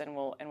expenses and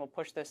we'll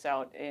push this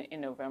out in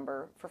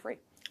November for free.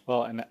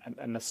 Well,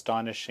 an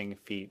astonishing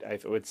feat, I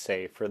would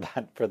say, for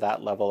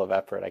that level of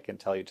effort. I can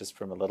tell you just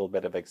from a little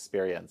bit of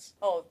experience.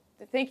 Oh,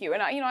 thank you.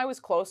 And I was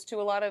close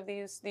to a lot of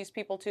these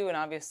people too, and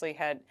obviously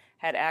had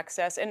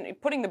access. And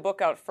putting the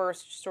book out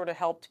first sort of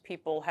helped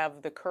people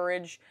have the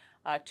courage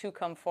to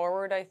come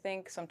forward. I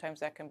think sometimes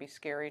that can be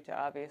scary to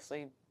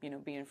obviously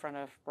be in front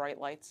of bright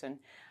lights and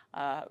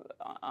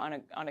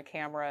on a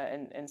camera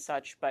and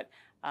such. But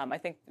I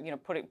think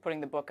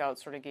putting the book out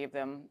sort of gave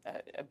them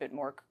a bit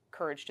more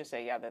courage to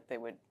say that they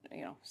would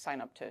sign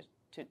up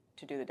to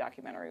do the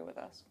documentary with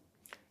us.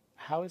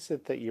 How is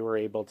it that you were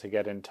able to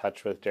get in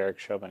touch with Derek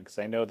Chauvin? Because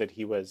I know that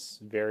he was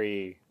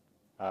very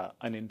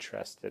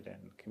uninterested in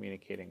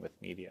communicating with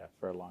media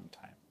for a long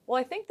time. Well,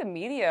 I think the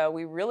media,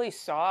 we really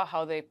saw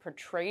how they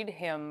portrayed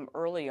him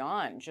early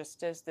on,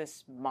 just as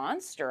this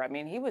monster. I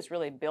mean, he was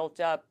really built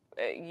up,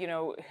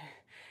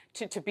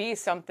 to be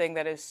something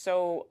that is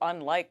so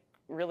unlike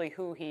really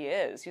who he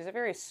is. He's a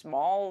very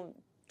small,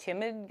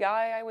 timid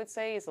guy, I would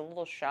say. He's a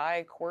little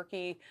shy,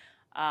 quirky.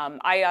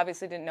 I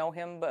obviously didn't know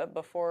him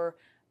before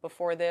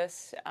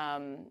this,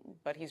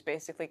 but he's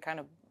basically kind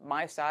of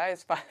my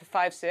size,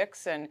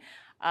 5'6", and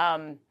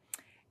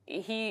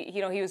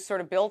he was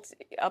sort of built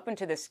up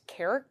into this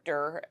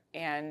character,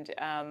 and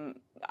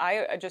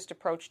I just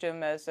approached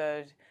him as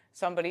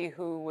somebody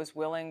who was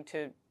willing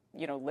to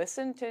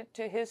listen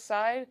to his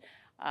side,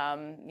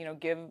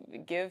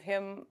 give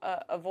him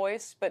a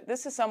voice. But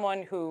this is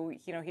someone who,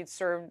 he'd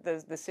served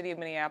the city of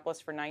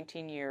Minneapolis for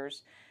 19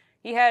 years.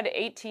 He had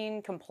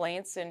 18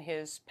 complaints in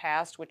his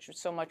past, which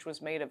so much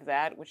was made of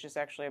that, which is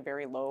actually a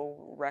very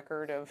low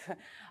record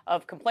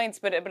of complaints.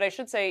 But I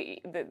should say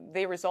that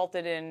they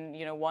resulted in,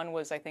 one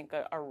was, I think,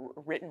 a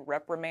written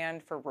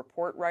reprimand for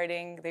report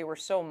writing. They were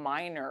so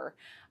minor.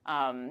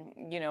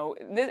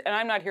 And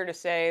I'm not here to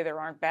say there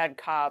aren't bad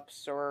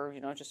cops or,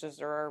 just as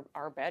there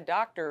are bad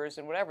doctors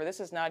and whatever. This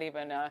is not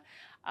even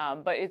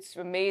but it's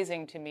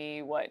amazing to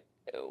me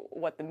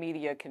what the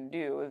media can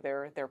do,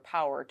 their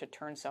power to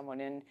turn someone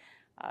in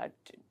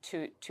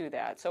to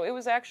that. So it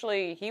was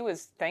actually, he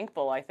was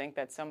thankful, I think,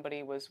 that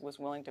somebody was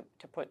willing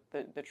to put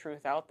the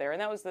truth out there.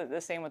 And that was the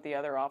same with the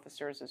other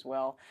officers as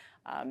well.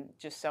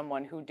 Just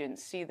someone who didn't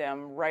see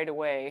them right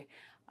away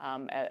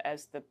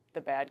as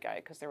the bad guy,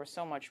 because there was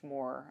so much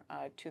more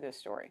to this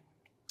story.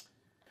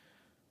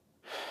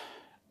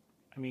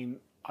 I mean,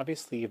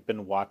 obviously you've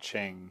been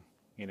watching,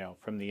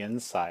 from the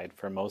inside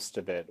for most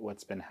of it,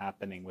 what's been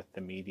happening with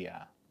the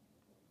media.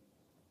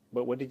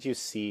 But what did you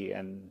see,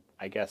 and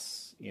I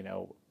guess,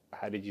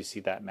 how did you see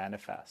that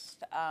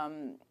manifest?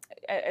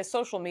 As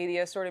social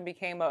media sort of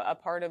became a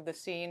part of the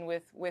scene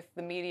with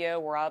the media,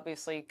 we're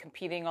obviously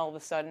competing all of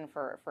a sudden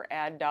for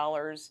ad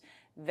dollars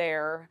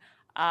there.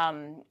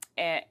 And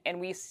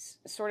we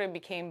sort of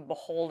became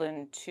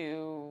beholden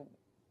to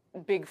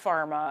big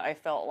pharma. I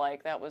felt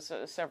like that was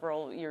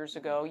several years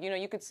ago.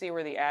 You could see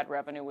where the ad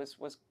revenue was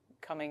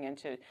coming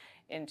into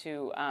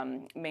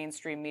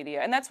mainstream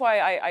media, and that's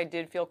why I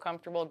did feel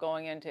comfortable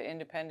going into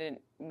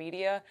independent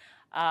media,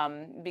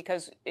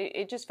 because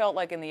it just felt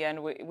like in the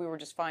end we were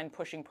just fine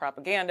pushing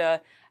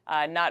propaganda,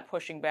 not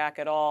pushing back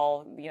at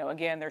all.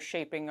 Again, they're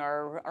shaping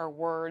our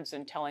words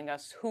and telling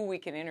us who we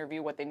can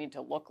interview, what they need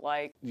to look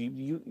like.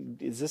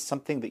 Is this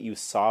something that you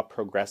saw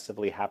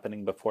progressively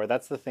happening before?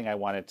 That's the thing I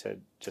wanted to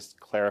just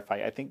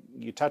clarify. I think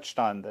you touched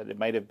on that it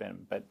might have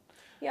been, but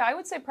yeah, I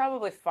would say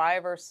probably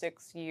 5 or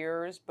 6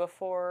 years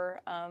before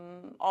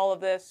all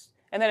of this.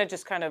 And then it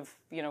just kind of,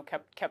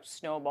 kept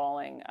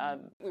snowballing.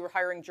 We were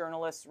hiring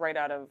journalists right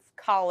out of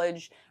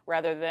college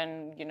rather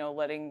than,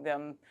 letting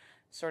them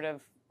sort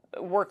of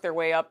work their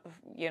way up,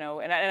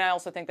 and I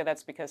also think that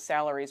that's because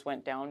salaries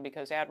went down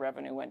because ad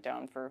revenue went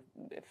down for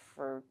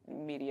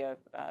media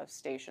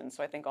stations.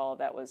 So I think all of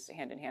that was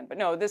hand in hand. But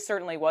no, this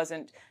certainly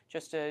wasn't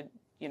just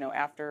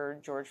after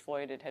George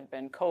Floyd, it had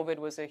been COVID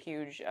was a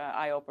huge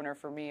eye-opener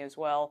for me as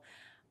well.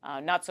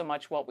 Not so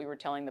much what we were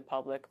telling the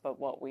public, but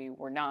what we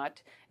were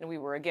not. And we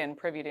were, again,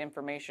 privy to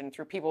information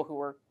through people who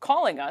were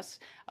calling us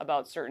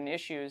about certain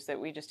issues that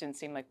we just didn't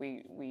seem like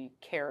we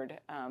cared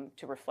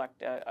to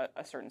reflect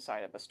a certain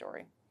side of a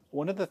story.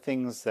 One of the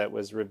things that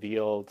was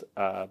revealed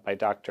by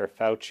Dr.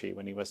 Fauci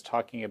when he was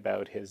talking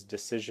about his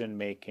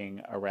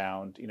decision-making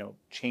around,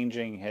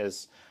 changing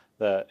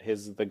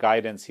the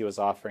guidance he was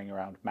offering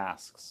around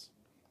masks.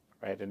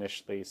 Right.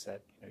 Initially, he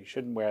said, you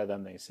shouldn't wear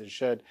them. Then he said, you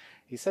should.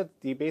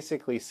 He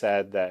basically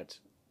said that,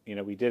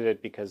 we did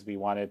it because we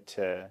wanted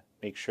to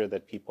make sure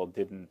that people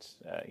didn't,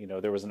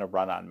 there wasn't a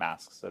run on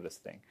masks, so to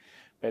speak.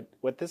 But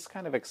what this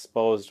kind of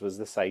exposed was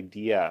this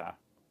idea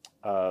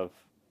of,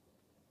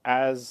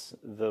 as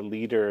the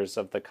leaders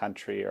of the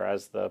country or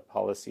as the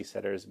policy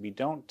setters, we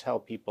don't tell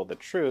people the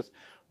truth.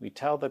 We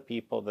tell the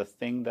people the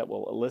thing that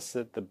will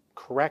elicit the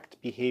correct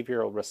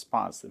behavioral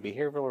response, the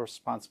behavioral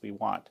response we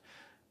want.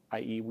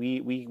 I.e.,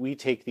 we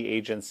take the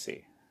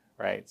agency,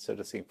 right, so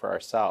to speak, for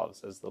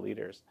ourselves as the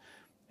leaders,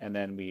 and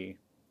then we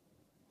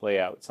lay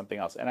out something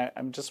else. And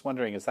I'm just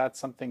wondering, is that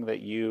something that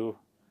you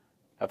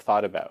have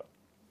thought about?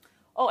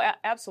 Oh,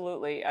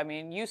 absolutely. I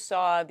mean, you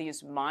saw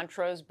these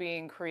mantras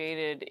being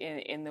created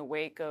in the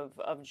wake of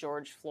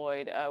George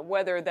Floyd,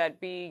 whether that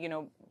be,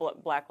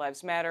 Black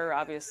Lives Matter,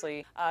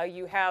 obviously.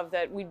 You have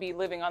that we'd be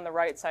living on the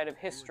right side of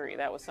history.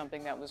 That was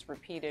something that was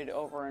repeated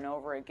over and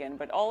over again.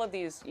 But all of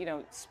these,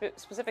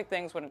 specific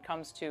things when it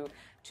comes to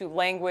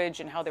language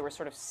and how they were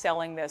sort of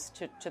selling this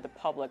to the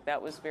public,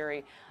 that was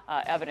very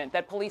evident.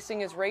 That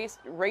policing is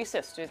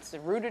racist. It's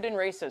rooted in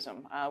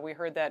racism. We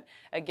heard that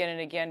again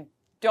and again.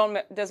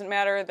 Doesn't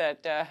matter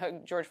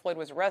that George Floyd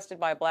was arrested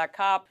by a black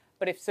cop,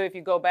 but if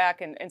you go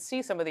back and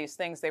see some of these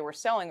things they were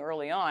selling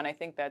early on, I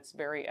think that's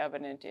very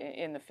evident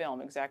in the film,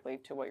 exactly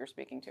to what you're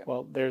speaking to.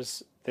 Well,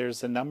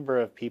 there's a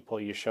number of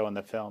people you show in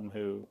the film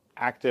who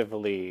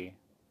actively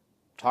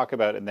talk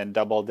about and then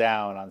double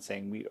down on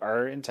saying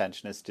our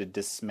intention is to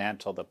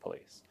dismantle the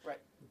police. Right.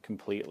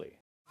 Completely.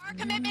 Our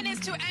commitment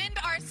is to end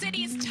our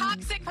city's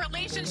toxic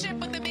relationship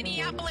with the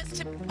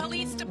Minneapolis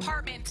Police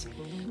Department,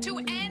 to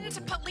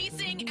end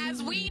policing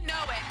as we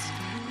know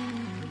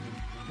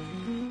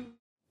it.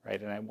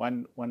 Right, and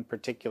one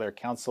particular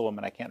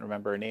councilwoman, I can't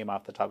remember her name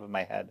off the top of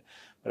my head,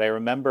 but I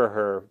remember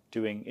her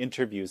doing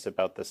interviews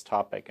about this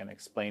topic and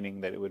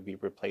explaining that it would be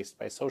replaced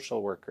by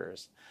social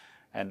workers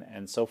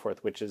and so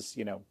forth, which is,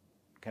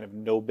 kind of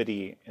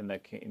nobody in the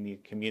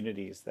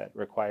communities that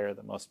require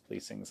the most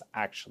policings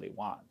actually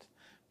want,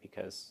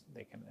 because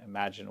they can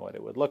imagine what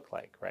it would look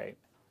like, right?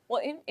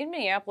 Well, in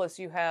Minneapolis,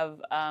 you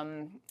have,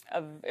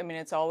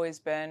 it's always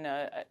been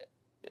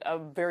a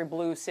very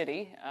blue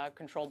city,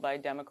 controlled by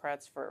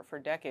Democrats for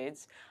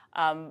decades.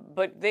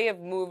 But they have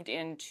moved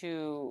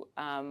into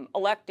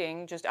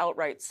electing just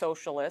outright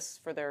socialists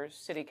for their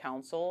city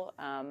council.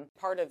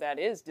 Part of that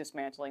is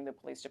dismantling the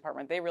police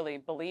department. They really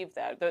believe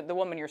that. The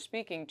woman you're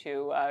speaking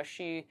to,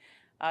 she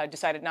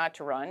decided not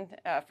to run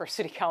for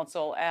city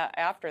council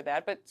after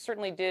that, but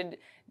certainly did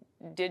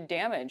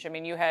damage. I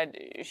mean,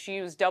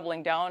 she was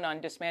doubling down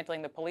on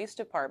dismantling the police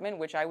department,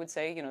 which I would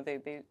say,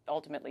 they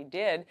ultimately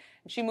did.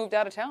 And she moved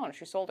out of town.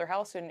 She sold her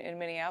house in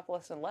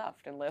Minneapolis and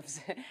left, and lives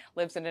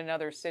in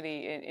another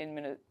city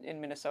in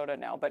Minnesota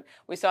now. But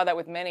we saw that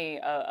with many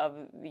of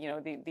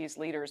these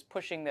leaders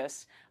pushing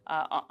this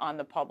on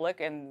the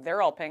public, and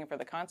they're all paying for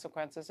the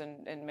consequences.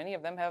 And many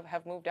of them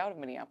have moved out of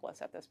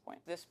Minneapolis at this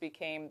point. This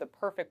became the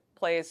perfect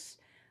place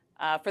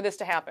for this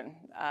to happen.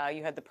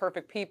 You had the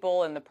perfect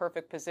people and the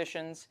perfect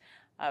positions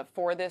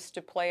for this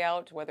to play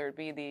out, whether it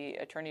be the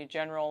Attorney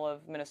General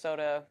of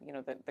Minnesota,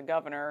 the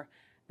governor,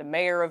 the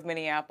mayor of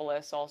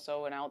Minneapolis,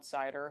 also an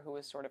outsider who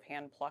was sort of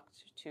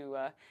hand-plucked to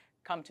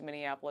come to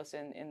Minneapolis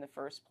in the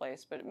first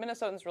place. But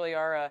Minnesotans really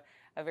are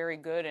a very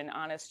good and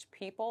honest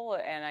people,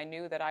 and I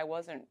knew that I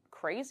wasn't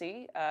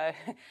crazy, to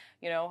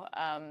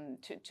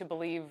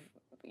believe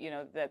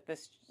that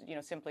this,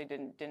 simply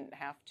didn't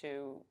have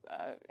to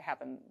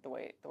happen the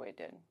way it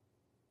did.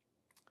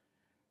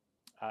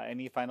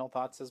 Any final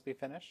thoughts as we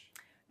finish?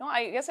 No,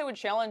 I guess I would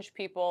challenge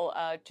people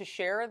to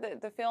share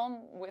the film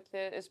with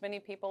as many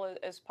people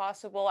as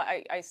possible.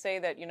 I say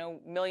that,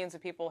 millions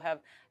of people have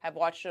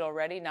watched it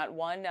already. Not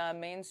one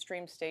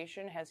mainstream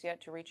station has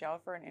yet to reach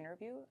out for an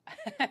interview.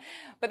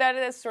 But that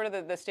is sort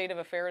of the state of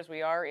affairs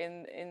we are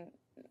in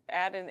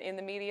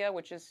the media,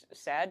 which is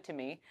sad to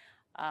me.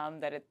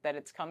 That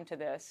it's come to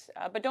this.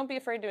 But don't be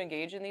afraid to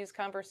engage in these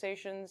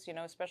conversations,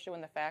 especially when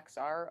the facts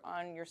are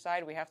on your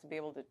side. We have to be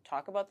able to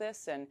talk about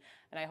this, and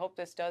I hope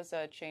this does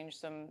change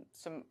some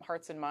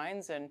hearts and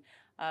minds. And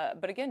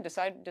but again,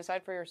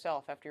 decide for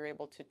yourself after you're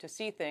able to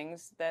see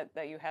things that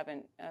you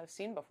haven't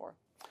seen before.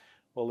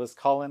 Well, Liz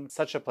Collin,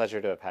 such a pleasure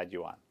to have had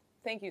you on.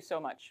 Thank you so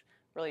much.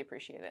 Really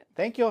appreciate it.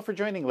 Thank you all for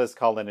joining Liz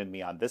Collin and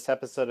me on this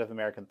episode of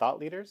American Thought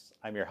Leaders.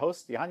 I'm your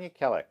host, Yanya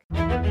Kellick.